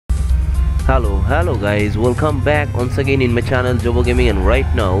Hello guys, welcome back once again in my channel Xobo Gaming, and right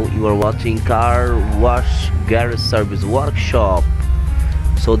now you are watching car wash garage service workshop.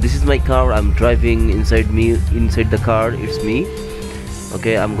 So this is my car. I'm driving inside the car. It's me.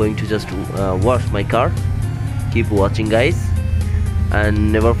 Okay, I'm going to just wash my car. Keep watching guys,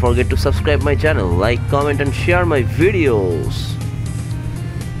 and never forget to subscribe my channel, like, comment and share my videos.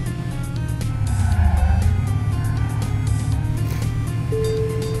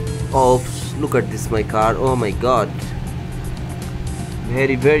 Oh, look at this, my car. Oh my god,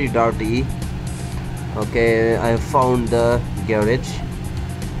 very dirty. Okay, I have found the garage,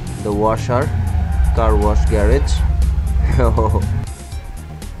 the washer, car wash garage.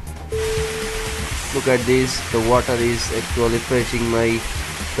 Look at this, the water is actually freshing my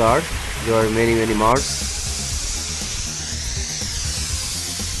car. There are many marks.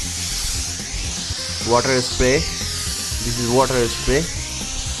 Water spray, this is water spray.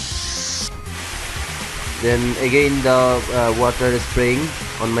 Then again the water is spraying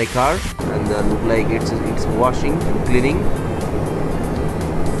on my car, and look like it's washing and cleaning.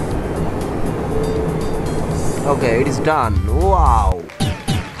 Okay, it is done. Wow,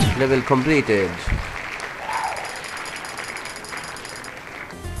 level completed.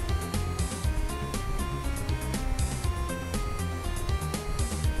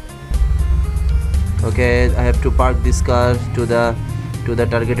 Okay, I have to park this car to the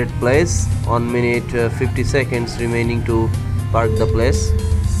targeted place. 1 minute 50 seconds remaining to park the place,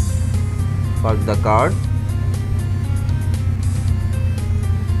 park the car.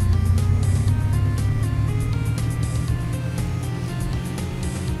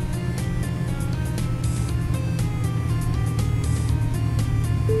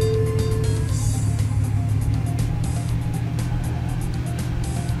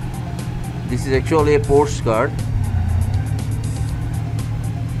 This is actually a Porsche car.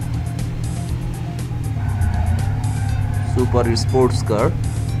 Super sports car.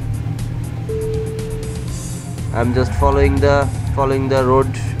 I'm just following the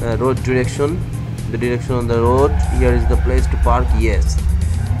road direction, the direction on the road. Here is the place to park. Yes,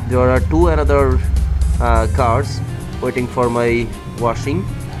 there are two another cars waiting for my washing.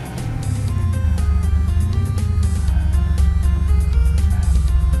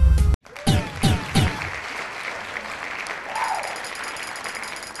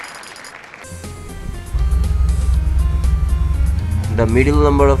 The middle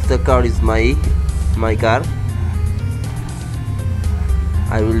number of the car is my car.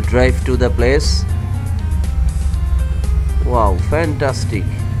 I will drive to the place. Wow, fantastic.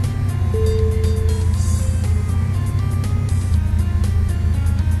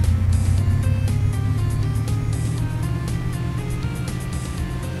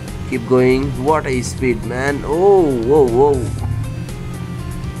 Keep going. What a speed, man. Oh, whoa.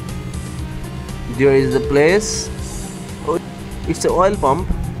 There is the place. Oh, it's an oil pump.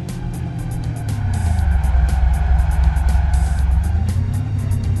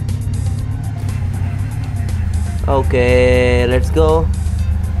 Okay, let's go.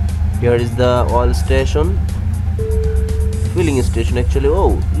 Here is the oil station, filling station actually.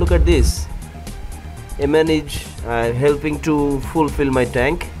 Oh, look at this. A man is helping to fulfill my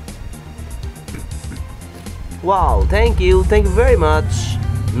tank. Wow, thank you very much.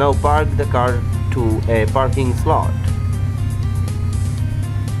 Now park the car to a parking slot.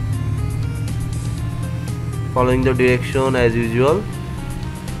 Following the direction as usual.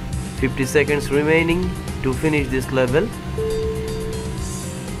 50 seconds remaining to finish this level.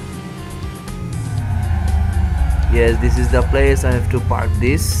 Yes, this is the place. I have to park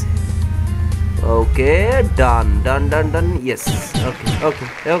this. Okay, done. Yes.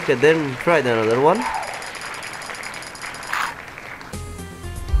 Okay, then try the another one.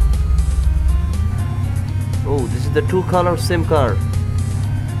 Oh, this is the two color same car.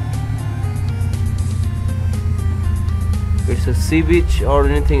 It's a sea beach or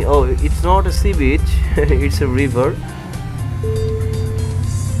anything. Oh, it's not a sea beach. It's a river.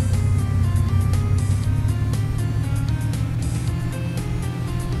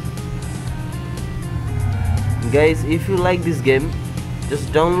 Guys, if you like this game,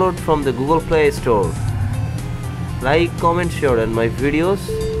 just download from the Google Play Store. Like, comment, share on my videos.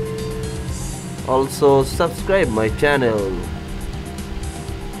 Also subscribe my channel.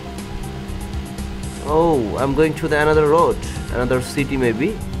 Oh, I'm going to the another road, another city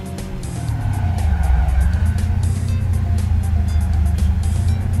maybe.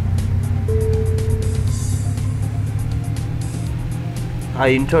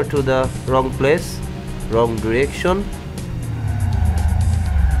 I entered to the wrong place, wrong direction.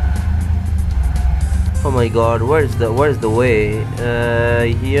 Oh my god, where's the way?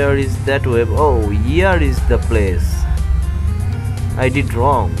 Here is that way. Oh, here is the place. I did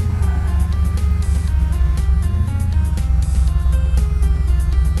wrong.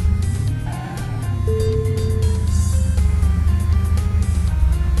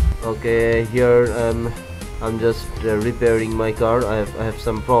 Okay, here I'm just repairing my car. I have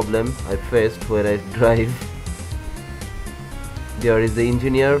some problem I faced when I drive. There is the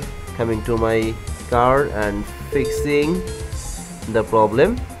engineer coming to my car and fixing the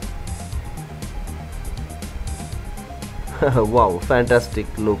problem. Wow, fantastic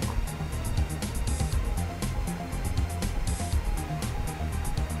look.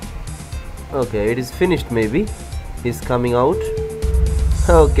 Okay, it is finished maybe. He's coming out.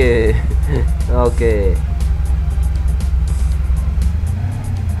 Okay. Okay.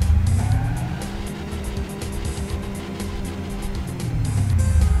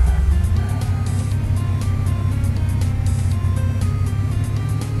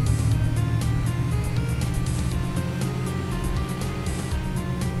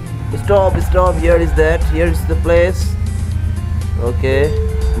 Stop, here is the place. Okay,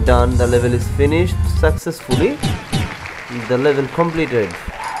 done. The level is finished successfully. The level completed,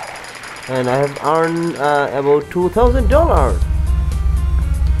 and I have earned about $2,000.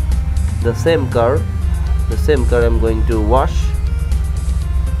 The same car I'm going to wash.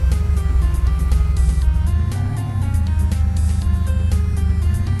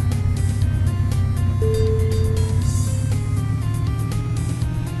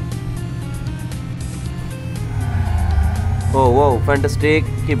 Oh wow, fantastic.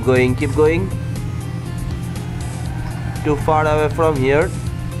 Keep going. Too far away from here.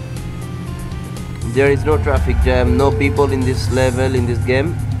 There is no traffic jam, no people in this level, in this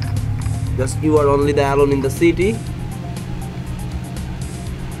game. Just you are only the alone in the city.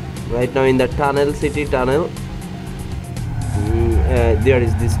 Right now in the city tunnel. There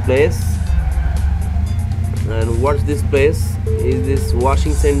is this place. And what's this place? Is this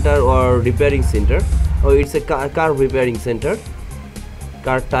washing center or repairing center? Oh, it's a car repairing center.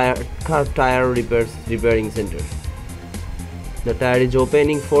 Car tire repairing center. The tire is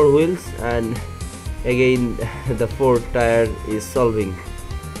opening 4 wheels, and again the 4th tire is solving.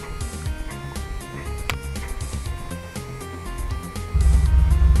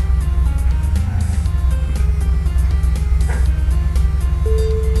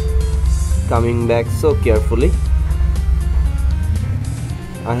 Coming back so carefully.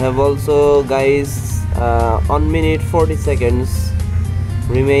 I have also, guys, 1 minute 40 seconds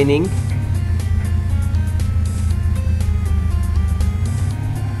remaining.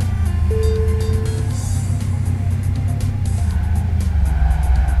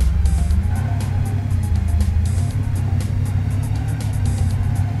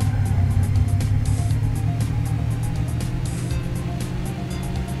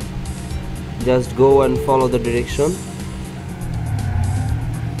 Just go and follow the direction.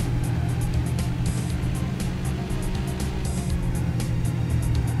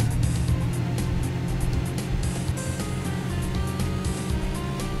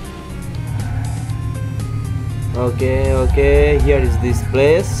 Okay, here is this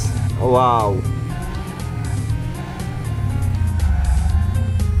place. Wow.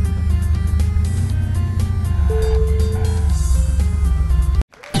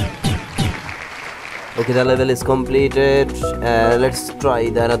 Okay, the level is completed. Let's try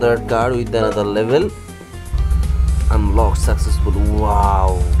the another car with another level. Unlocked successful.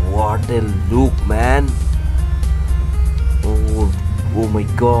 Wow, what a look, man. Oh my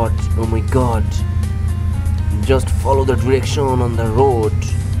god. Just follow the direction on the road.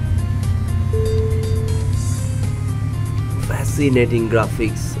 Fascinating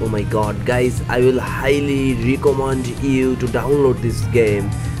graphics. Oh my god, guys, I will highly recommend you to download this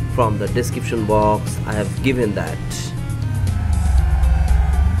game. From the description box I have given that.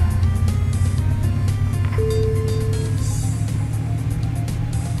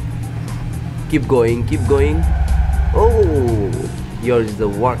 Keep going. Oh, here is the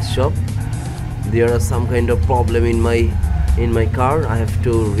workshop. There are some kind of problem in my car. I have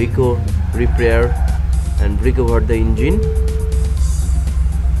to repair and recover the engine.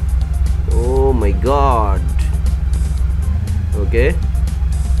 Oh my god. Okay,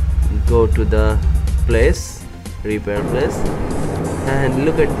 go to the repair place, and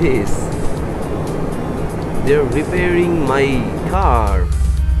look at this. They're repairing my car.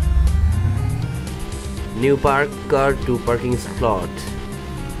 New car to parking slot.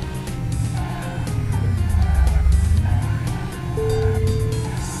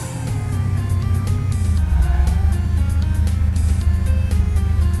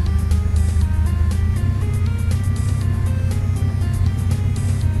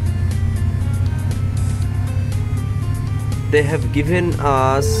 they have given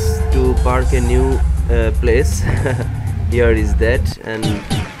us to park a new place. Here is that, and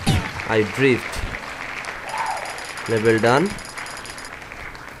I drift. Level done.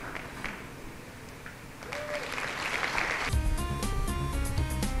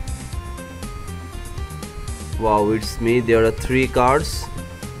 Wow, it's me. There are 3 cars,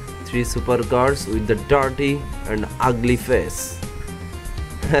 3 supercars with the dirty and ugly face.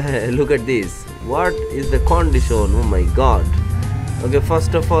 Look at this. What is the condition? Oh my god. Okay,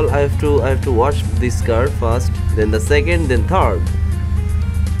 first of all I have to wash this car first, then the second, then third.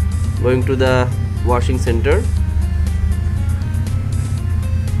 Going to the washing center.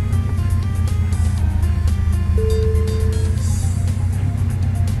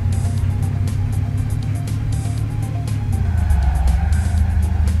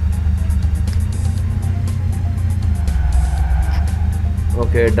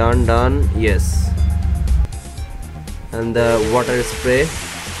 Okay, done, yes. And the water spray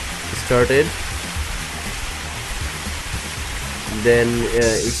started. Then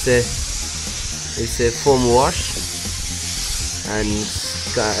it's a foam wash and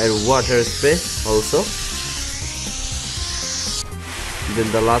water spray also.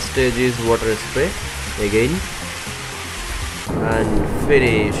 Then the last stage is water spray again, and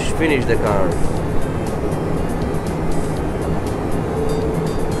finish the car.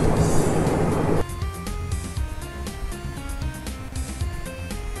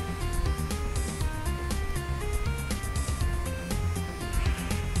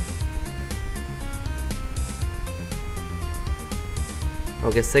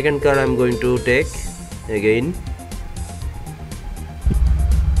 Okay, second car I'm going to take again.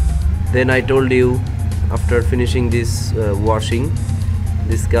 Then I told you, after finishing this washing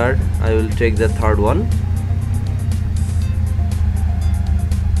this car, I will take the third one.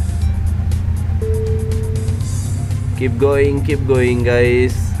 Keep going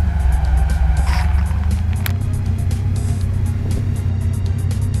guys.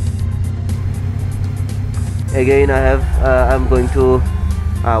 Again I'm going to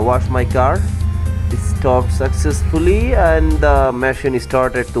wash my car. It stopped successfully and the machine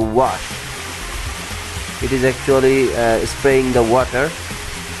started to wash. It is actually spraying the water.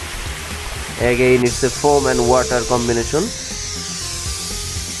 Again, it's a foam and water combination.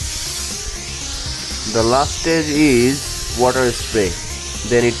 The last stage is water spray.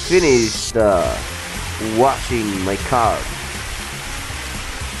 Then it finished the washing my car.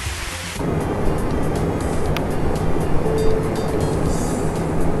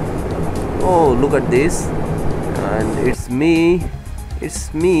 Oh, look at this. And it's me,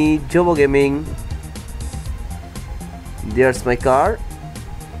 Xobo Gaming. There's my car.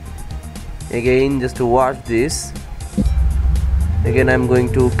 Again, just to wash this. Again, I'm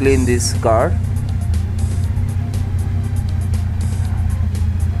going to clean this car.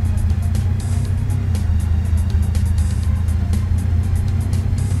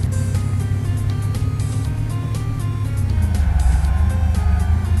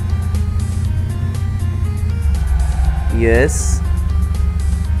 Yes.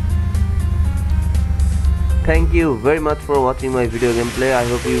 Thank you very much for watching my video gameplay. I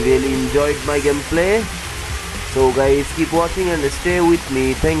hope you really enjoyed my gameplay. So guys, keep watching and stay with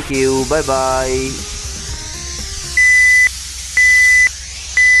me. Thank you. Bye bye.